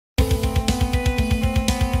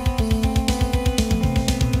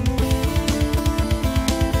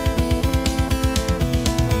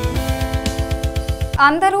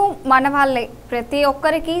అందరూ మనవాళ్లే, ప్రతి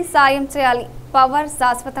ఒక్కరికి సాయం చేయాలి. పవర్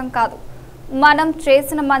శాశ్వతం కాదు, మనం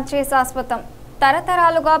చేసిన మంచే శాశ్వతం.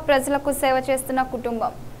 తరతరాలుగా ప్రజలకు సేవ చేస్తున్న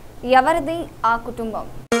కుటుంబం ఎవరిది? ఆ కుటుంబం.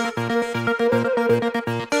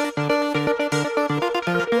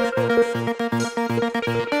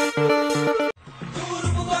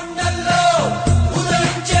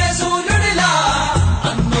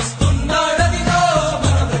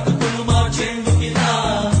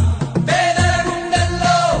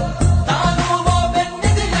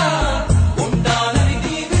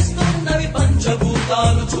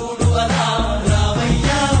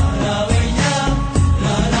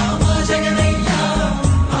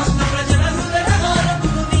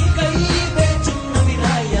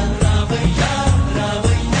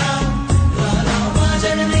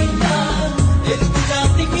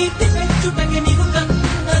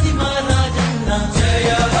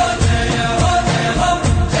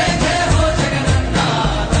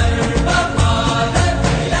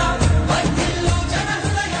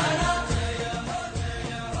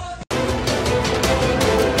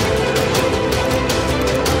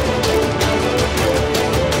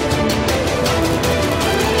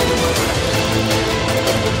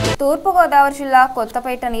 తూర్పుగోదావరి జిల్లా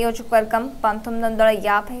కొత్తపేట నియోజకవర్గం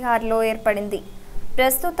 1956లో ఏర్పడింది.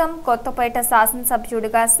 ప్రస్తుతం కొత్తపేట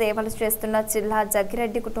శాసనసభ్యుడిగా సేవలు చేస్తున్న చిర్లా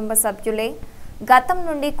జగ్గిరెడ్డి కుటుంబ సభ్యులే గతం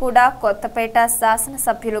నుండి కూడా కొత్తపేట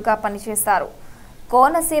శాసనసభ్యులుగా పనిచేశారు.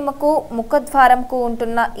 కోనసీమకు ముఖద్వారంకు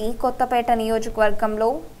ఉంటున్న ఈ కొత్తపేట నియోజకవర్గంలో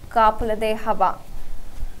కాపులదే హవా.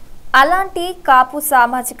 అలాంటి కాపు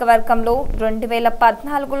సామాజిక వర్గంలో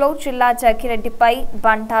 2014లో చిర్లా జగ్గిరెడ్డిపై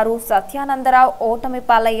బంటారు సత్యానందరావు ఓటమి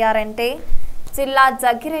పాలయ్యారంటే చిర్లా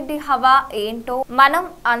జగ్గిరెడ్డి హవా ఏంటో మనం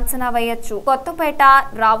అంచనా వేయొచ్చు. కొత్తపేట,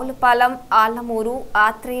 రావులపాలెం, ఆళ్లమూరు,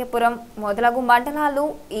 ఆత్రేయపురం మొదలగు మండలాలు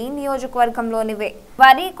ఈ నియోజకవర్గంలోనివే.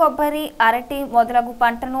 వరి, కొబ్బరి, అరటి మొదలగు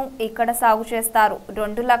పంటను ఇక్కడ సాగు చేస్తారు.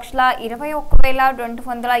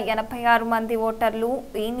 2,21,286 మంది ఓటర్లు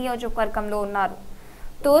ఈ నియోజకవర్గంలో ఉన్నారు.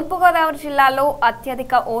 తూర్పుగోదావరి జిల్లాలో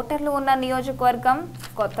అత్యధిక ఓటర్లు ఉన్న నియోజకవర్గం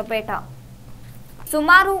కొత్తపేట.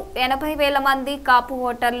 సుమారు 80,000 మంది కాపు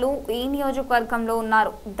ఓటర్లు ఈ నియోజకవర్గంలో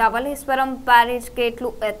ఉన్నారు. ధవళేశ్వరం బ్యారేజ్ గేట్లు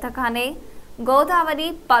ఎత్తగానే గోదావరి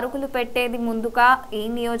పరుగులు పెట్టేది ముందుగా ఈ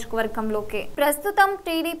నియోజకవర్గంలోకే. ప్రస్తుతం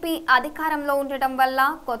టీడీపీ అధికారంలో ఉండటం వల్ల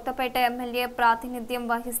కొత్తపేట ఎమ్మెల్యే ప్రాతినిధ్యం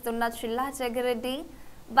వహిస్తున్న చిర్లా జగ్గిరెడ్డి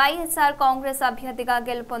వైఎస్ఆర్ కాంగ్రెస్ అభ్యర్థిగా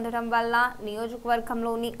గెలుపొందడం వల్ల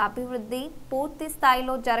నియోజకవర్గంలోని అభివృద్ధి పూర్తి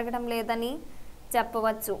స్థాయిలో జరగడం లేదని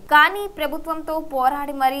చెప్పవచ్చు. కానీ ప్రభుత్వంతో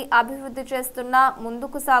పోరాడి మరీ అభివృద్ధి చేస్తున్న,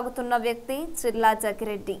 ముందుకు సాగుతున్న వ్యక్తి చిర్లా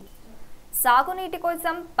జగ్గిరెడ్డి. సాగునీటి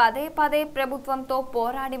కోసం పదే పదే ప్రభుత్వంతో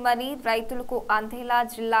పోరాడి మరీ రైతులకు అందేలా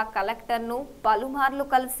జిల్లా కలెక్టర్ను పలుమార్లు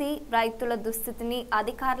కలిసి రైతుల దుస్థితిని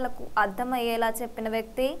అధికారులకు అర్థమయ్యేలా చెప్పిన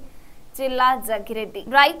వ్యక్తి చిర్లా జగ్గిరెడ్డి.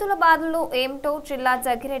 రైతుల బాధలు ఏమిటో చిర్లా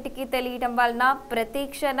జగ్గిరెడ్డికి తెలియడం వలన ప్రతి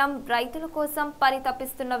క్షణం రైతుల కోసం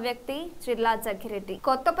పరితపిస్తున్న వ్యక్తి చిర్లా జగ్గిరెడ్డి.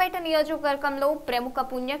 కొత్తపేట నియోజకవర్గంలో ప్రముఖ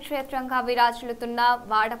పుణ్యక్షేత్రంగా విరాజిల్లుతున్న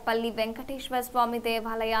వాడపల్లి వెంకటేశ్వర స్వామి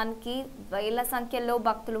దేవాలయానికి వేల సంఖ్యలో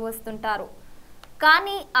భక్తులు వస్తుంటారు.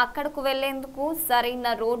 కానీ అక్కడకు వెళ్లేందుకు సరైన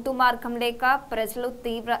రోడ్డు మార్గం లేక ప్రజలు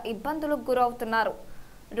తీవ్ర ఇబ్బందులకు గురవుతున్నారు.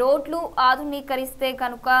 రోడ్లు ఆధునీకరిస్తే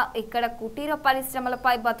కనుక ఇక్కడ కుటీర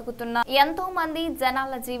పరిశ్రమలపై బతుకుతున్న ఎంతో మంది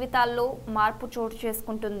జనాల జీవితాల్లో మార్పు చోటు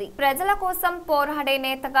చేసుకుంటుంది. ప్రజల కోసం పోరాడే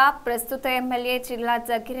నేతగా ప్రస్తుత ఎమ్మెల్యే చిర్లా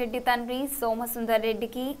జగ్గిరెడ్డి తండ్రి సోమసుందర్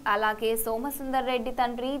రెడ్డికి, అలాగే సోమసుందర్ రెడ్డి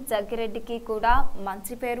తండ్రి జగ్గిరెడ్డికి కూడా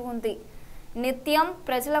మంచి పేరు ఉంది. నిత్యం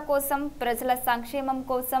ప్రజల కోసం, ప్రజల సంక్షేమం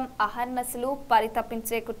కోసం అహర్నిశలు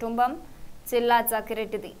పరితపించే కుటుంబం చిర్లా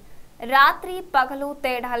జగ్గిరెడ్డిది. రాత్రి పగలు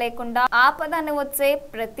తేడా లేకుండా ఆపదను వచ్చే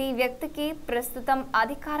ప్రతి వ్యక్తికి ప్రస్తుతం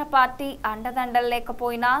అధికార పార్టీ అండదండలు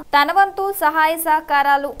లేకపోయినా తన వంతు సహాయ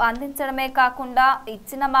సహకారాలు అందించడమే కాకుండా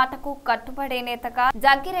ఇచ్చిన మాటకు కట్టుబడే నేతగా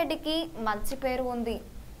జగ్గిరెడ్డికి మంచి పేరు ఉంది.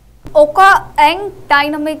 ఒక యంగ్,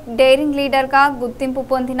 డైనమిక్, డేరింగ్ లీడర్గా గుర్తింపు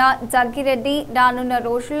పొందిన జగ్గిరెడ్డి రానున్న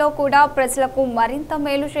రోజుల్లో కూడా ప్రజలకు మరింత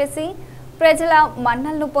మేలు చేసి ప్రజల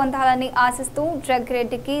మన్నలను పొందాలని ఆశిస్తూ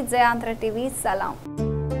జగ్గిరెడ్డికి జయాంధ్ర టీవీ సలాం.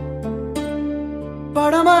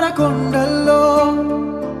 పడమర కొండల్లో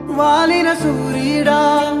వాలిన సూర్యుడా,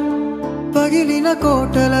 పగిలిన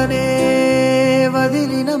కోటలనే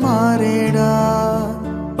వదిలిన మారేడా.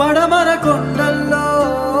 పడమర కొండల్లో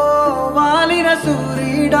వాలిన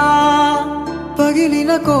సూర్యుడా,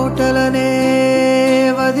 పగిలిన కోటలనే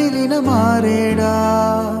వదిలిన మారేడా.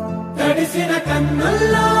 తడిసిన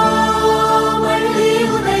కన్నుల్లో మళ్ళీ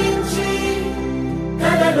ఉదయించి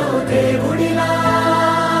కలలో దేవుడిలా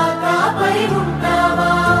కాపై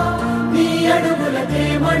ఉంటావా. నీ అడుగులకే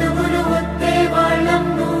మడుగులు వస్తే వాళ్ళం,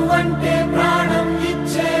 నువ్వంటే ప్రాణం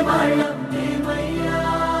ఇచ్చే వాళ్ళం. ఏమయ్యా